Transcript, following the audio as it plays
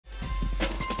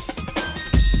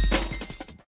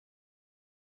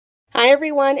Hi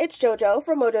everyone, it's JoJo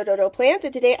from Mojo Dojo Plant,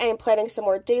 and today I am planning some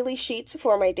more daily sheets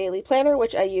for my daily planner,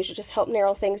 which I use to just help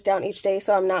narrow things down each day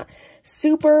so I'm not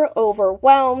super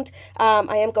overwhelmed.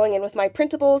 I am going in with my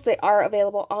printables. They are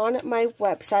available on my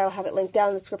website. I'll have it linked down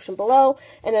in the description below.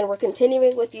 And then we're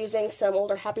continuing with using some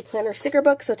older Happy Planner sticker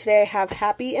books. So today I have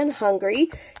Happy and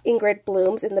Hungry, Ingrid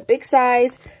Blooms in the big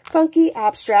size, Funky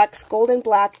Abstracts, Golden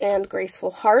Black, and Graceful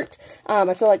Heart.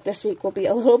 I feel like this week will be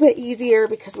a little bit easier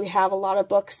because we have a lot of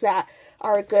books that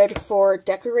are good for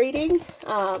decorating.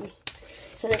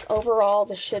 So I think overall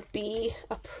this should be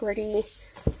a pretty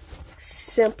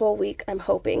simple week, I'm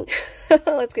hoping.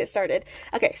 Let's get started.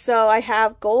 Okay, so I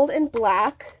have gold and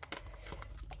black.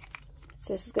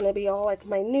 So this is going to be all like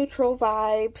my neutral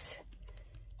vibes.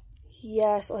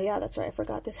 Yes, oh yeah, that's right, I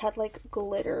forgot this had like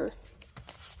glitter.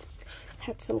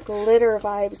 Had some glitter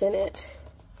vibes in it.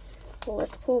 Well,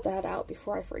 let's pull that out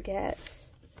before I forget.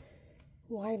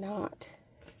 Why not?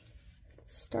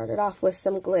 Started off with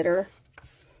some glitter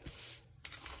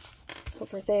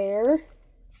over there.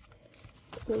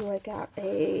 Ooh, I got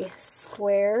a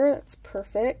square. That's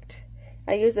perfect.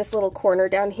 I use this little corner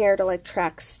down here to like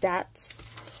track stats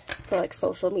for like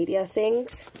social media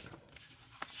things.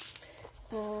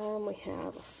 We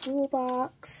have a full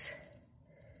box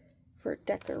for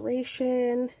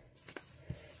decoration.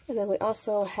 And then we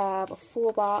also have a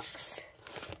full box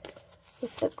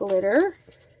with the glitter,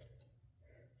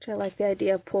 which I like the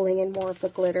idea of pulling in more of the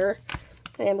glitter.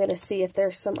 I am going to see if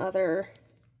there's some other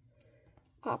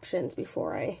options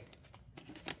before I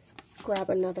grab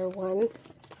another one.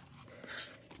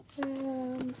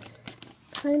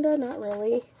 Kinda, not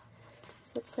really.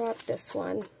 So let's grab this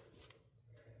one.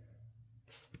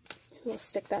 We'll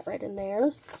stick that right in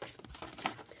there.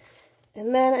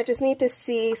 And then I just need to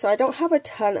see, so I don't have a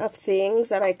ton of things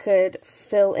that I could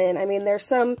fill in. I mean, there's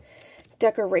some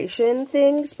decoration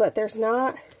things, but there's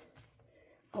not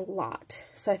a lot.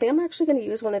 So I think I'm actually going to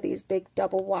use one of these big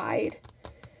double wide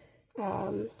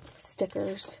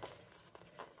stickers,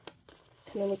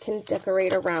 and then we can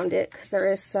decorate around it because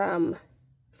there is some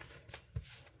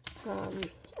I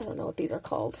don't know what these are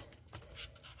called,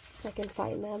 if I can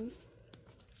find them.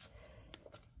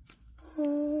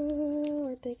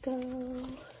 Where'd they go?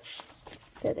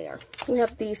 There they are. We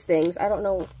have these things. I don't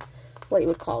know what you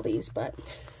would call these, but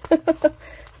you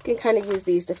can kind of use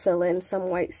these to fill in some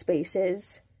white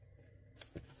spaces.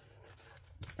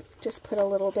 Just put a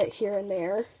little bit here and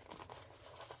there.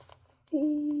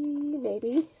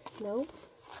 Maybe. No.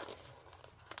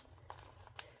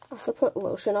 Also put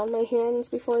lotion on my hands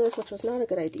before this, which was not a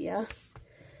good idea.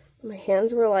 My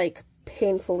hands were like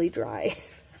painfully dry.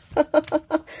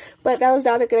 But that was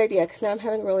not a good idea because now I'm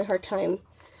having a really hard time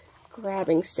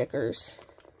grabbing stickers.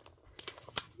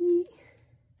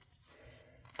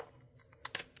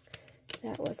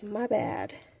 That was my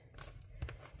bad.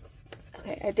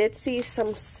 Okay, I did see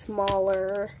some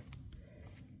smaller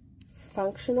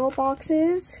functional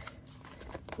boxes.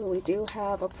 But we do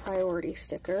have a priority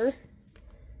sticker.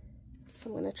 So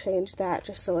I'm going to change that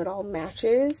just so it all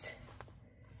matches.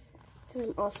 And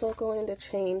I'm also going to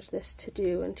change this to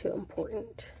do into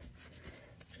important.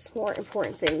 Just more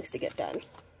important things to get done.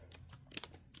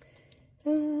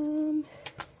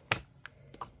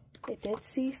 I did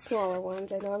see smaller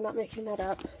ones. I know I'm not making that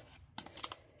up.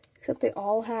 Except they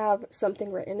all have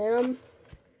something written in them,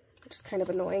 which is kind of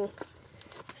annoying.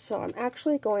 So I'm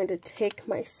actually going to take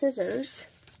my scissors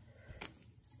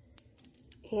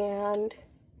and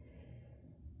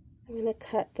I'm going to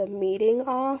cut the meeting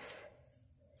off,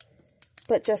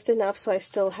 but just enough so I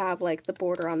still have like the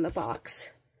border on the box.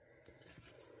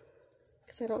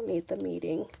 Because I don't need the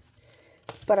meeting,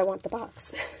 but I want the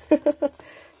box.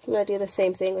 So I'm going to do the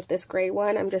same thing with this gray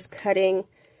one. I'm just cutting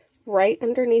right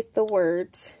underneath the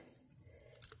words.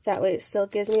 That way it still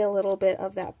gives me a little bit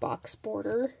of that box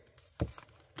border.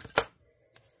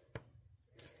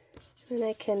 And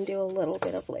I can do a little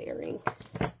bit of layering,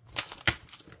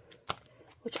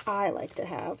 which I like to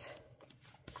have.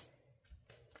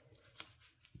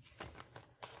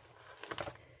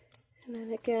 And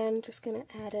then again, just going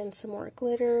to add in some more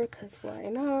glitter, because why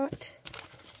not?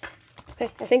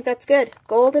 Okay, I think that's good.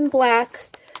 Gold and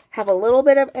black. Have a little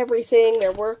bit of everything.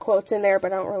 There were quotes in there,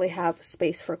 but I don't really have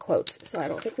space for quotes, so I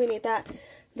don't think we need that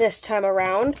this time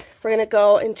around. We're going to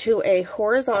go into a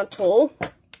horizontal.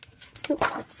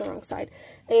 Oops, that's the wrong side.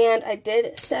 And I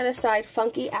did set aside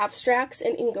Funky Abstracts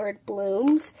and Ingrid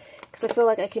Blooms, because I feel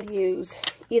like I could use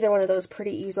either one of those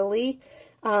pretty easily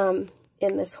in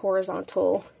this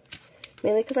horizontal.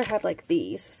 Mainly because I had like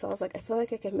these, so I was like, I feel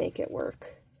like I could make it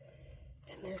work.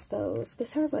 And there's those.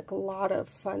 This has like a lot of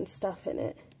fun stuff in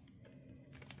it.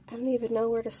 I don't even know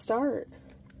where to start.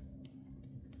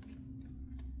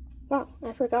 Wow,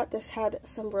 I forgot this had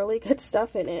some really good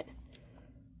stuff in it.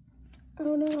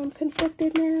 Oh no, I'm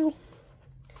conflicted now.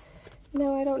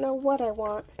 Now I don't know what I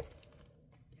want.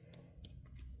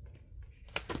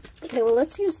 Okay, well,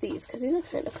 let's use these because these are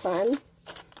kind of fun.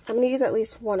 I'm going to use at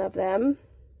least one of them.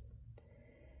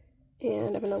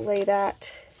 And I'm going to lay that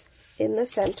in the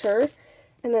center.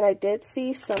 And then I did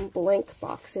see some blank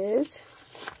boxes.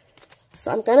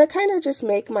 So I'm going to kind of just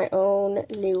make my own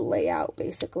new layout,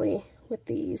 basically, with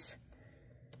these.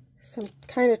 So I'm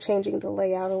kind of changing the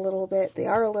layout a little bit. They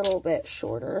are a little bit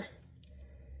shorter.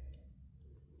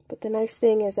 But the nice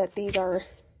thing is that these are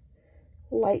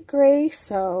light gray,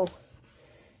 so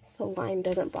the line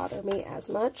doesn't bother me as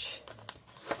much.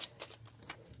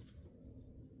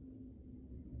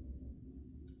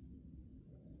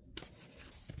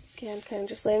 Again, kind of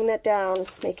just laying that down,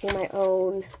 making my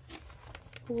own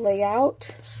layout.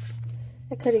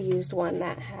 I could have used one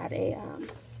that had a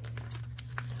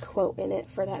quote in it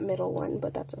for that middle one,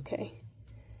 but that's okay.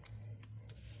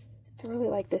 I really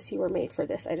like this. You were made for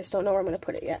this. I just don't know where I'm going to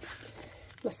put it yet.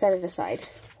 I'm going to set it aside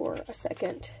for a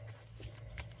second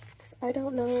because I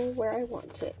don't know where I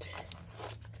want it.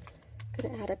 I'm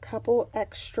going to add a couple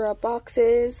extra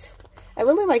boxes. I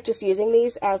really like just using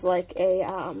these as like a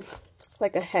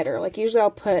header. Like usually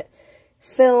I'll put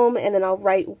film and then I'll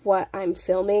write what I'm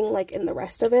filming like in the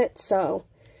rest of it. So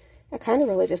I kind of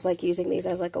really just like using these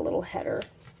as like a little header.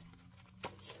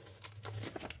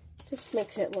 Just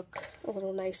makes it look a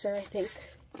little nicer, I think.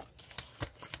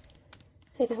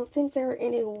 I don't think there are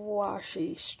any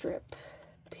washi strip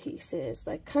pieces,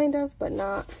 like kind of, but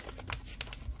not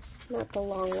the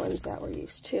long ones that we're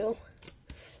used to.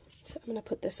 So I'm gonna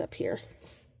put this up here.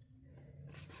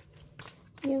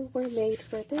 You were made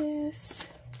for this.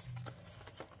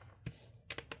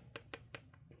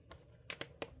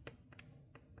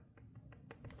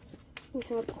 We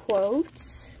have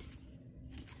quotes.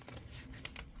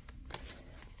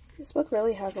 This book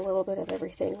really has a little bit of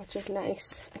everything, which is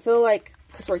nice. I feel like,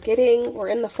 because we're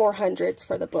in the 400s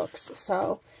for the books,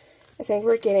 so I think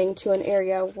we're getting to an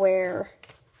area where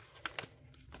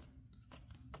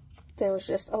there was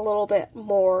just a little bit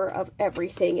more of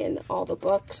everything in all the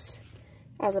books,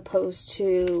 as opposed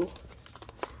to,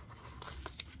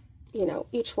 you know,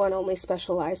 each one only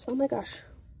specialized. Oh my gosh,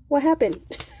 what happened?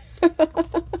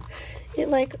 It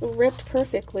like ripped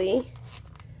perfectly.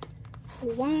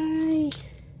 Why?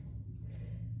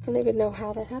 I don't even know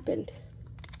how that happened.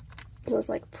 It was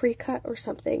like pre-cut or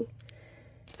something.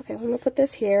 Okay, I'm going to put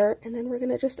this here, and then we're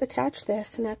going to just attach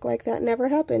this and act like that never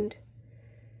happened.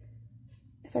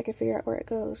 If I can figure out where it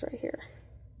goes, right here.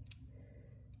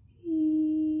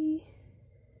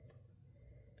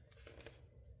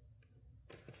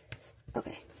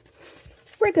 Okay,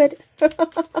 we're good.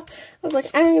 I was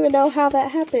like, I don't even know how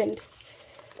that happened.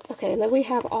 Okay, and then we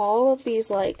have all of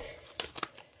these like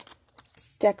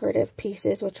decorative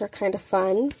pieces, which are kind of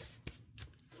fun,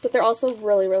 but they're also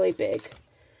really, really big.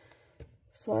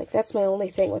 So like that's my only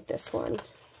thing with this one.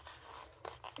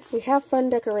 Is we have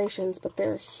fun decorations, but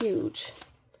they're huge.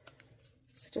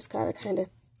 So just gotta kind of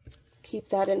keep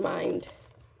that in mind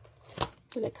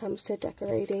when it comes to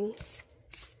decorating.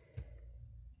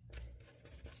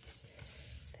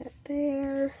 That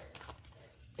there.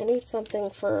 I need something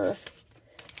for,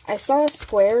 I saw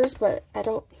squares, but I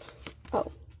don't,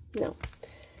 oh, no.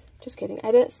 Just kidding.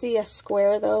 I didn't see a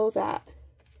square, though, that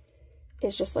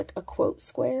is just like a quote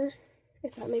square,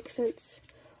 if that makes sense.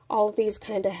 All of these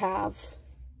kind of have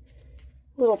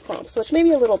little prompts, which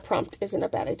maybe a little prompt isn't a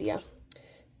bad idea.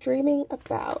 Dreaming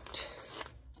about.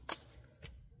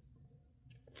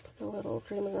 Put a little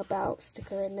dreaming about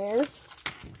sticker in there.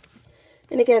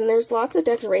 And again, there's lots of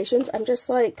decorations. I'm just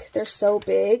like, they're so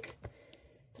big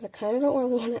that I kind of don't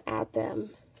really want to add them.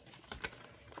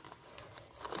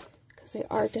 They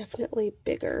are definitely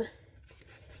bigger.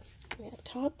 We have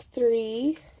top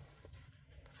 3.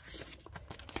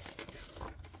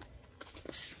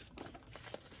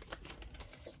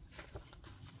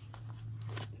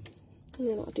 And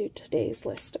then I'll do today's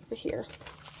list over here.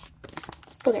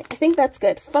 Okay, I think that's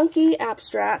good. Funky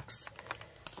abstracts.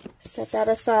 Set that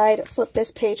aside, flip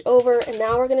this page over, and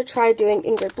now we're going to try doing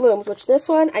Ingrid Blooms, which this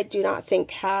one I do not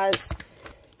think has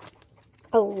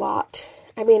a lot.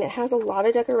 I mean, it has a lot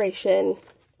of decoration,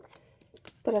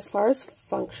 but as far as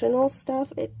functional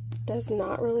stuff, it does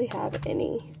not really have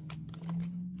any.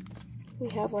 We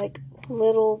have like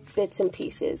little bits and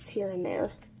pieces here and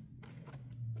there.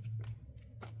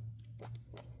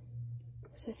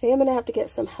 So I think I'm going to have to get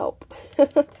some help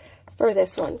for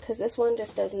this one, because this one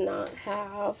just does not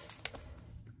have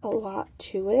a lot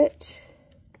to it.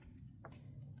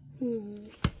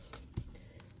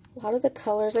 A lot of the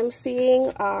colors I'm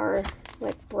seeing are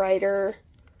like brighter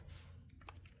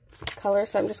colors,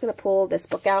 so I'm just going to pull this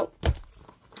book out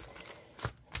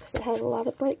because it has a lot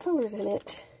of bright colors in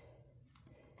it.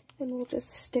 And we'll just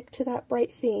stick to that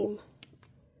bright theme.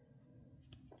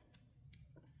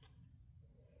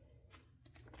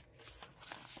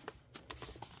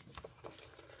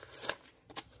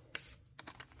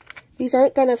 These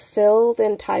aren't going to fill the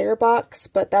entire box,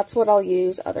 but that's what I'll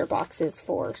use other boxes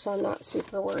for, so I'm not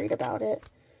super worried about it.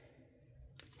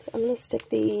 So I'm going to stick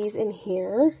these in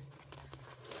here.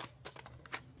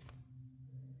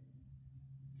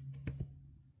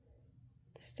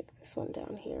 Stick this one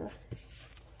down here.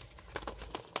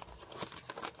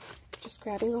 Just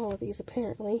grabbing all of these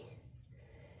apparently.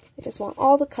 I just want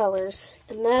all the colors.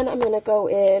 And then I'm going to go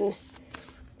in,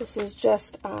 this is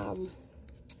just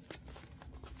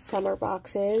summer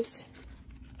boxes,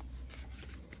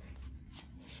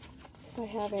 if I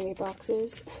have any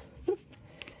boxes.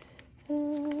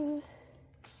 Okay,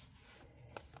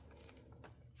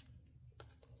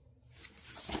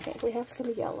 we have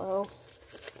some yellow.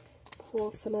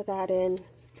 Pull some of that in.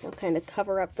 I'll kind of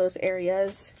cover up those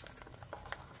areas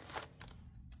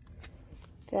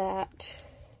that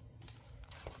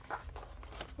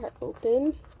are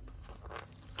open.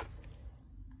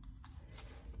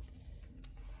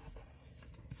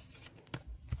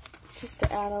 Just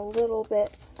to add a little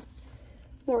bit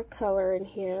more color in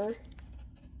here.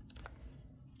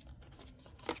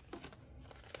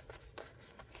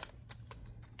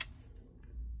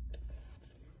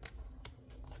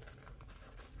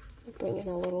 Bring in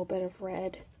a little bit of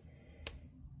red.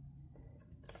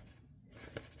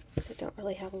 I don't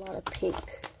really have a lot of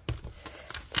pink.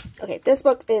 Okay, this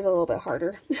book is a little bit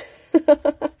harder.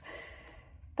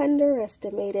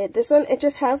 Underestimated. This one, it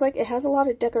just has like, it has a lot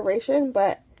of decoration,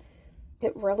 but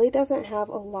it really doesn't have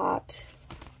a lot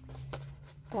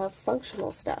of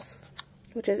functional stuff,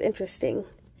 which is interesting.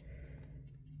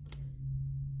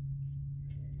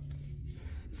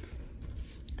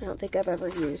 I don't think I've ever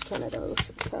used one of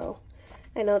those, so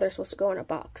I know they're supposed to go in a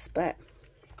box, but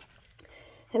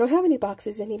I don't have any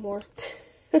boxes anymore.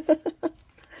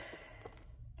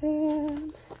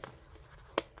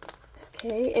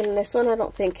 Okay, and this one I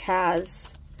don't think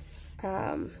has,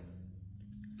 I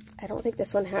don't think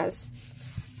this one has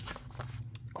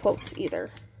quotes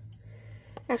either.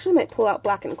 Actually, I might pull out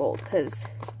black and gold because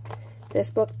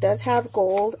this book does have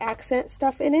gold accent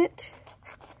stuff in it,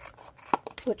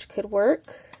 which could work.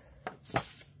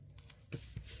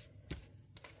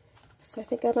 So I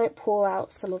think I might pull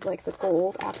out some of like the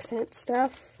gold accent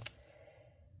stuff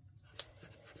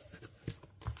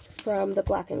from the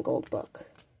black and gold book.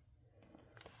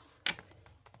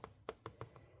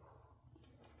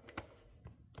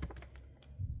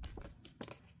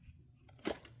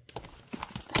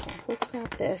 Let's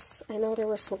grab this. I know there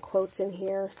were some quotes in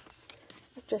here.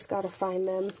 I've just got to find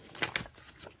them.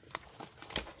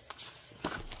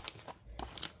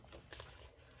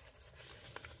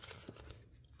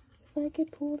 If I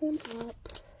could pull them up.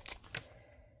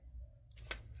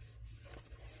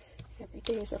 Every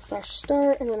day is a fresh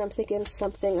start, and then I'm thinking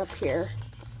something up here.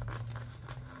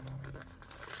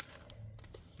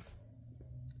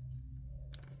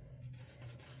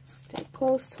 Stay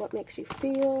close to what makes you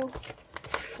feel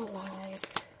alive.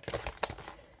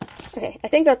 Okay, I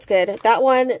think that's good. That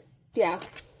one, yeah,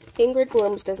 Ingrid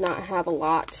Blooms does not have a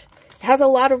lot. It has a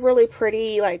lot of really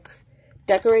pretty, like,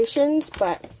 decorations,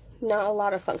 but not a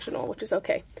lot of functional, which is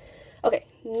okay. Okay,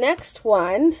 next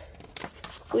one,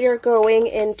 we are going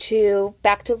into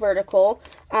back to vertical.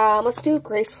 Let's do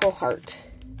Graceful Heart.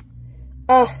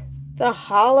 The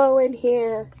hollow in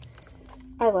here.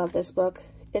 I love this book.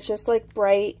 It's just like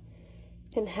bright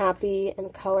and happy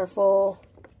and colorful.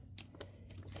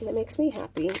 And it makes me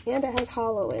happy. And it has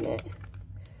hollow in it.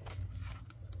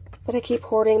 But I keep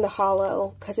hoarding the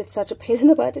hollow because it's such a pain in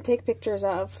the butt to take pictures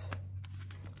of.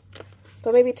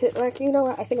 But maybe, like, you know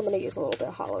what? I think I'm going to use a little bit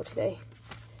of hollow today.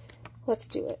 Let's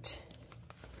do it.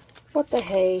 What the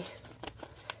hey?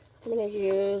 I'm going to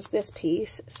use this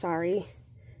piece. Sorry.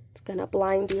 It's going to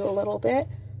blind you a little bit.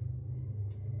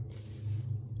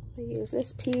 I use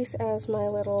this piece as my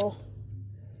little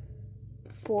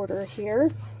border here.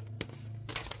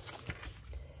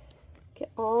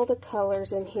 Get all the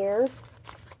colors in here.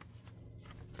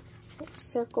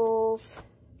 Circles.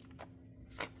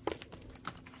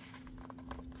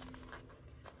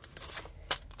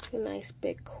 A nice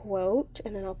big quote,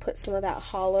 and then I'll put some of that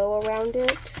hollow around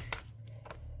it.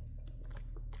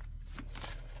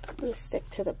 I'm going to stick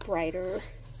to the brighter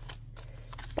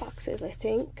boxes, I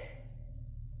think.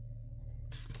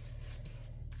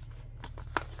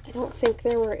 I don't think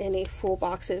there were any full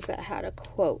boxes that had a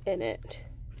quote in it.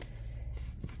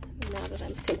 Now that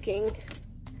I'm thinking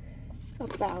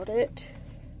about it.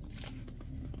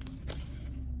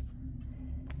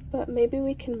 But maybe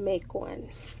we can make one.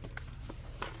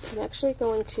 So I'm actually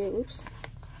going to, oops,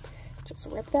 just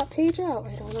rip that page out,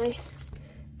 right on I'm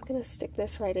going to stick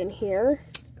this right in here.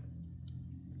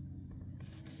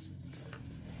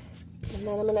 And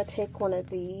then I'm going to take one of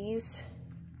these.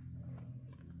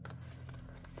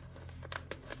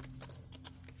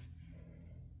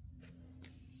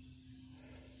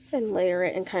 And layer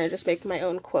it and kind of just make my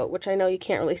own quote, which I know you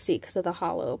can't really see because of the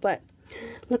hollow, but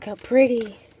look how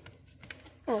pretty.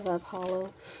 I love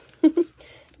hollow.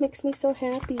 Makes me so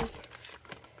happy.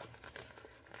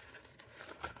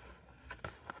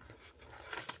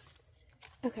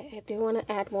 Okay, I do want to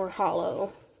add more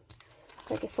hollow.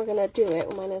 Like if we're going to do it,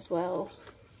 we might as well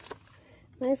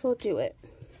do it.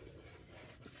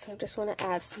 So I just want to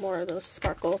add some more of those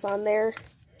sparkles on there,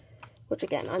 which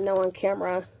again, I know on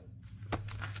camera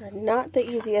are not the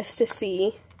easiest to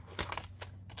see.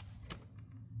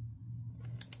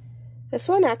 This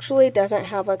one actually doesn't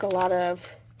have like a lot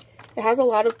of, it has a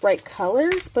lot of bright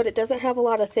colors, but it doesn't have a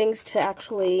lot of things to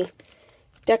actually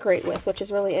decorate with, which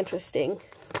is really interesting.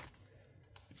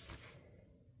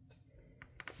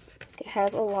 It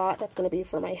has a lot, that's going to be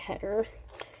for my header.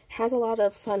 It has a lot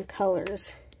of fun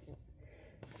colors.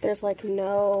 There's like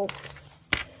no,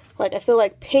 like I feel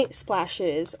like paint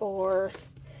splashes, or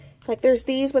like there's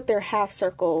these but they're half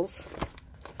circles.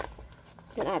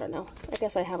 And I don't know, I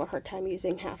guess I have a hard time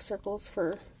using half circles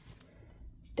for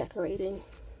decorating.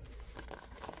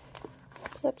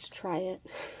 Let's try it.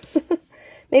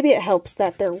 Maybe it helps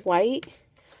that they're white,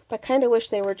 but I kind of wish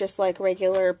they were just like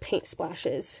regular paint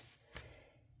splashes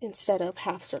instead of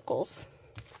half circles.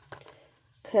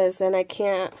 Because then I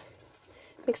can't,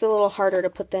 makes it a little harder to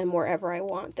put them wherever I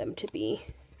want them to be.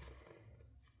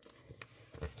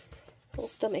 We'll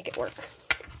still make it work.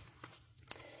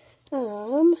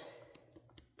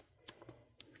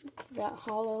 That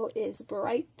hollow is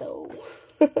bright though.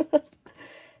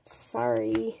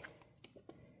 Sorry.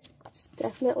 It's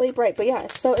definitely bright, but yeah,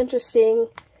 it's so interesting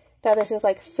that this is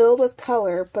like filled with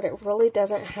color, but it really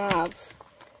doesn't have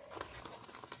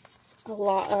a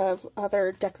lot of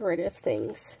other decorative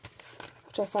things,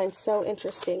 which I find so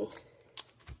interesting.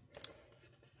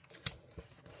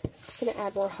 Just gonna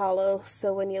add more hollow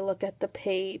so when you look at the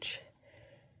page,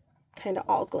 kind of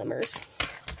all glimmers.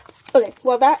 Okay,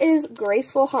 well that is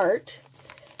Graceful Heart.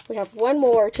 We have one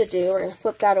more to do. We're going to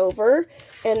flip that over.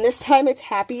 And this time it's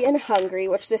Happy and Hungry,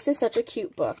 which this is such a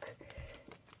cute book.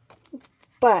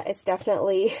 But it's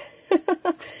definitely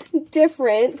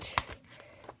different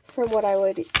from what I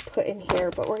would put in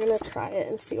here. But we're going to try it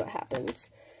and see what happens.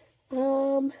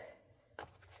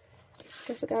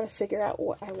 Guess I got to figure out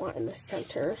what I want in the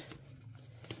center.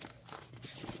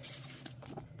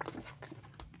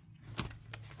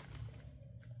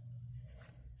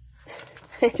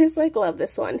 I just like love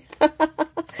this one.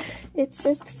 It's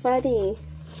just funny.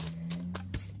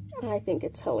 I think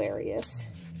it's hilarious.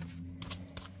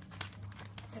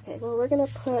 Okay, well we're gonna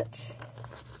put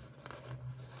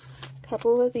a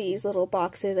couple of these little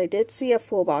boxes. I did see a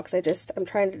full box. I'm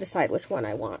trying to decide which one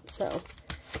I want, so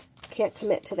can't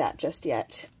commit to that just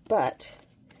yet. But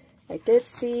I did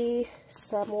see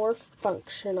some more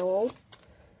functional.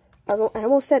 I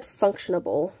almost said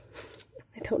functionable.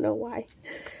 I don't know why.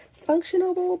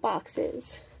 Functionable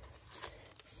boxes.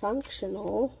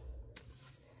 Functional.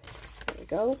 There we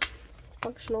go.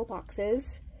 Functional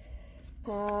boxes.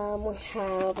 We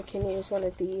can use one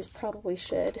of these. Probably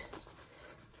should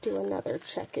do another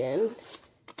check-in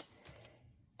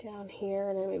down here,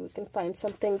 and then maybe we can find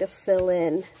something to fill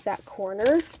in that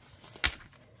corner.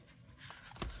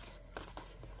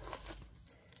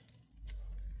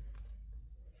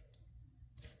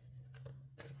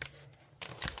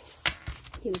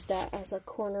 Use that as a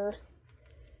corner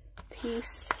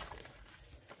piece.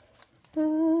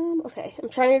 Okay, I'm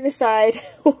trying to decide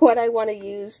what I want to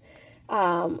use,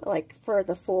 like for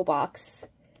the full box,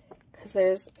 because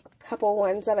there's a couple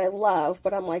ones that I love,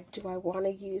 but I'm like, do I want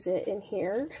to use it in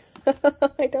here?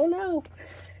 I don't know.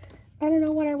 I don't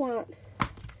know what I want.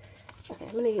 Okay,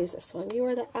 I'm going to use this one. You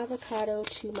are the avocado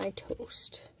to my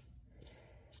toast.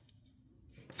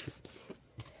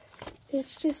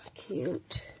 It's just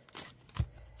cute.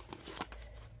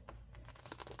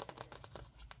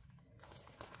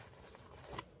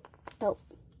 Oh,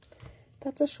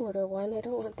 that's a shorter one. I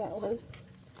don't want that one.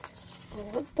 I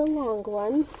want the long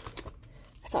one.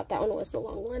 I thought that one was the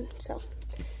long one, so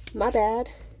my bad.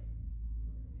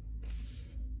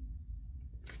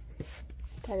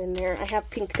 that in there. I have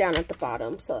pink down at the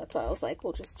bottom, so that's why I was like,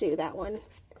 we'll just do that one.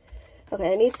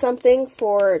 Okay, I need something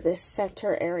for this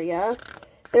center area.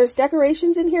 There's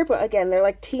decorations in here, but again, they're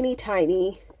like teeny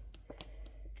tiny.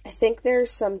 I think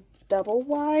there's some double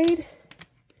wide,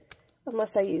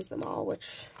 unless I use them all,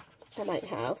 which I might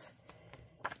have.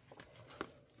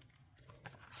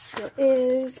 There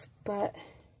is, but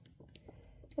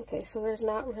okay, so there's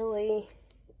not really,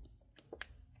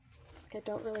 I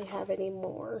don't really have any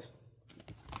more.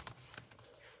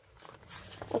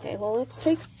 Okay, well, let's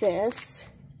take this.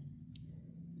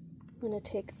 I'm going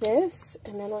to take this,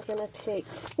 and then we're going to take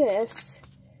this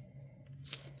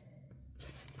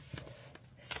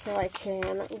so I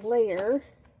can layer,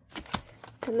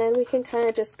 and then we can kind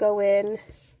of just go in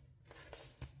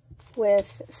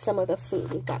with some of the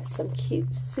food. We've got some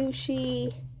cute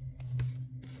sushi.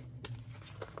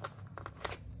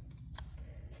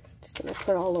 Just going to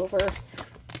put all over.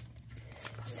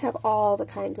 Just have all the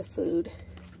kinds of food.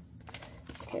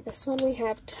 Okay, this one we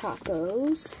have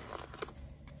tacos.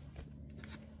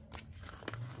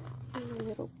 A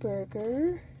little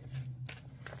burger.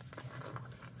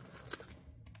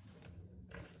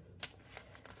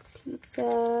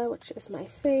 Pizza, which is my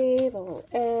fave. A little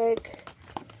egg.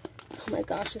 Oh my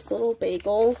gosh, this little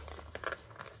bagel.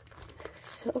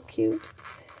 So cute.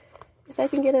 If I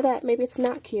can get it up, maybe it's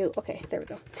not cute. Okay, there we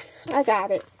go. I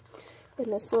got it.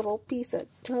 And this little piece of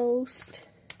toast.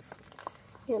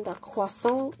 And a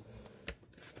croissant.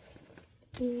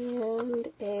 And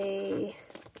a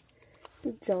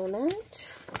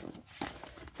donut.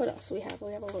 What else do we have?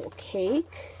 We have a little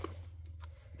cake.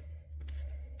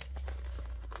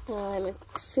 I'm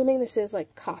assuming this is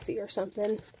like coffee or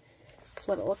something. That's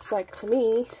what it looks like to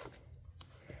me.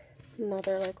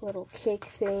 Another like little cake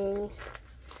thing.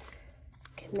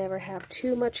 Can never have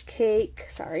too much cake.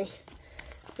 Sorry.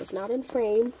 It's not in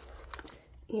frame.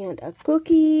 And a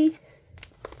cookie.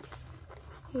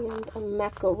 And a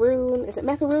macaroon. Is it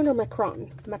macaroon or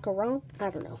macaron? Macaron? I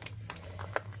don't know.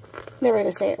 Never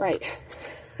gonna say it right.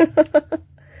 And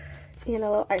a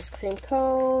little ice cream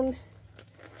cone.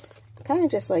 Kind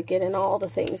of just like getting all the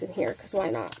things in here, because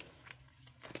why not?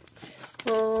 I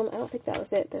don't think that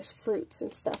was it. There's fruits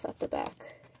and stuff at the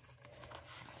back.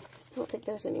 I don't think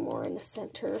there's any more in the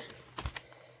center.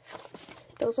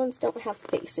 Those ones don't have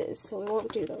faces, so we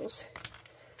won't do those.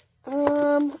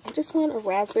 I just want a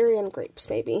raspberry and grapes,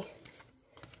 maybe.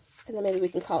 And then maybe we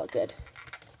can call it good.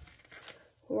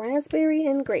 Raspberry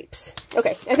and grapes.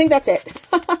 Okay, I think that's it.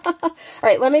 All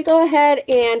right, let me go ahead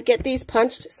and get these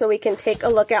punched so we can take a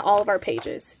look at all of our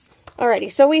pages.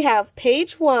 Alrighty, so we have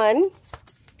page 1,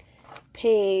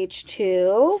 page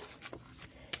 2,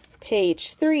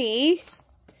 page 3,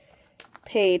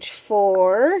 page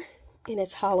 4, in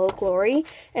its hollow glory,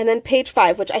 and then page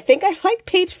 5, which I think I like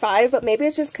page 5, but maybe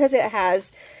it's just because it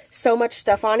has so much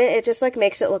stuff on it, it just like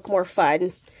makes it look more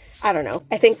fun. I don't know.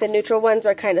 I think the neutral ones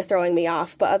are kind of throwing me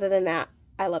off, but other than that,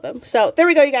 I love them. So there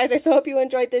we go, you guys. I so hope you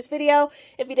enjoyed this video.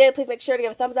 If you did, please make sure to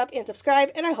give a thumbs up and subscribe,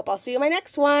 and I hope I'll see you in my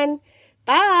next one.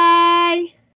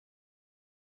 Bye!